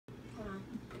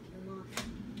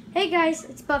Hey guys,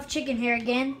 it's Buff Chicken here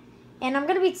again, and I'm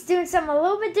gonna be doing something a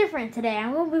little bit different today.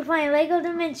 I'm gonna be playing Lego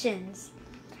Dimensions,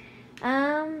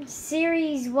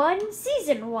 Series 1,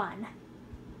 Season 1.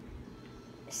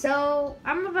 So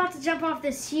I'm about to jump off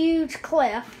this huge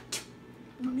cliff.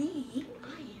 Me?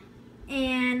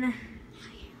 And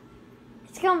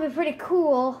it's gonna be pretty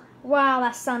cool. Wow,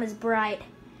 that sun is bright.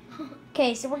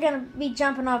 Okay, so we're gonna be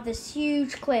jumping off this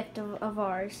huge cliff of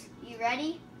ours. You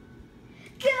ready?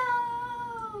 Go!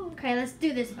 Okay, let's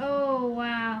do this. Oh,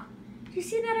 wow. Did you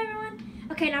see that, everyone?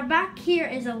 Okay, now back here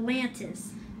is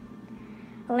Atlantis.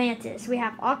 We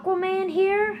have Aquaman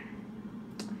here.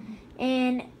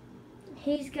 And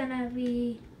he's gonna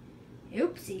be...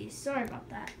 Oopsies, sorry about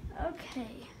that.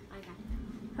 Okay. I got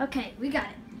it. Okay, we got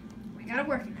it. We got it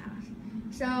working now.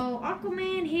 So,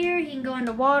 Aquaman here, he can go in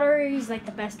the water. He's like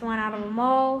the best one out of them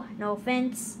all. No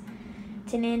offense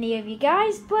to any of you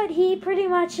guys, but he pretty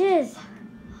much is.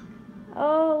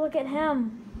 Oh, look at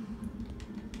him.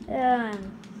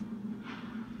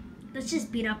 Let's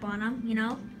just beat up on him, you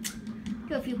know.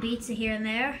 Do a few beats here and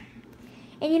there.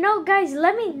 And you know, guys,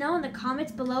 let me know in the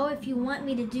comments below if you want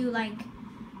me to do like,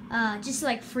 just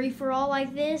like free-for-all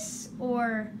like this.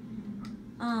 Or,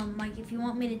 like if you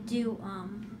want me to do,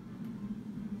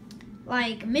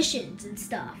 like missions and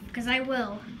stuff. Because I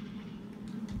will.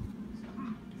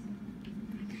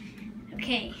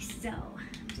 Okay, so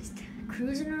just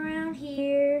cruising around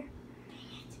here.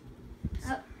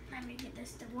 Oh, let me get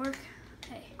this to work.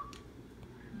 Okay.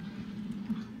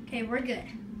 Okay, we're good.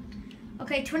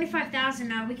 Okay, 25,000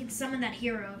 now. We can summon that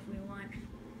hero if we want.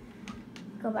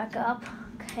 Go back up.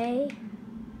 Okay.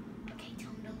 Okay,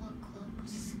 tell me to look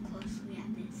closely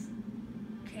at this.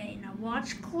 Okay, now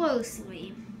watch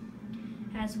closely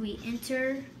as we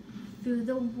enter through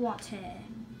the water.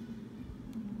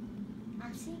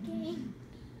 I'm sinking.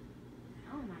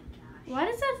 Oh my gosh. Why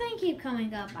does that thing keep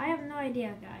coming up? I have no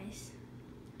idea, guys.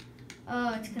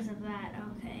 Oh, it's because of that.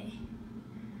 Okay.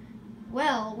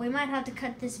 Well, we might have to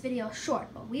cut this video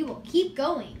short, but we will keep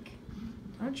going.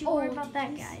 Don't you worry about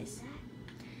that, guys.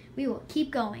 We will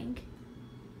keep going.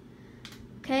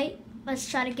 Okay, let's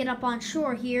try to get up on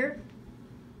shore here.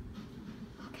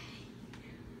 Okay.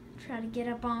 Try to get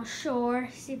up on shore.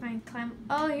 See if I can climb.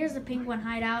 Oh, here's the penguin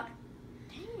hideout.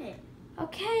 Dang it.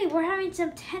 Okay, we're having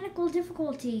some technical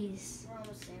difficulties. We're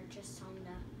almost there. Just tell me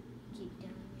to keep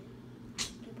doing it.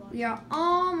 Keep watching. We are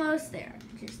almost there.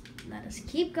 Just let us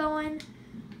keep going.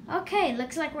 Okay,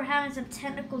 looks like we're having some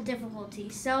technical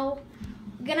difficulties. So,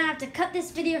 we're going to have to cut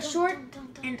this video short,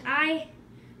 and I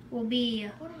will be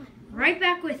right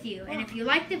back with you. And if you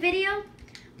like the video,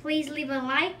 please leave a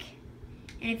like.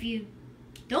 And if you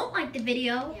don't like the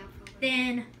video,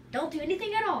 then don't do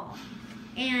anything at all.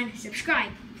 And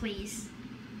subscribe, please.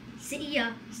 See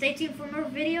ya. Stay tuned for more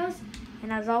videos.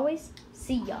 And as always,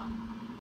 see ya.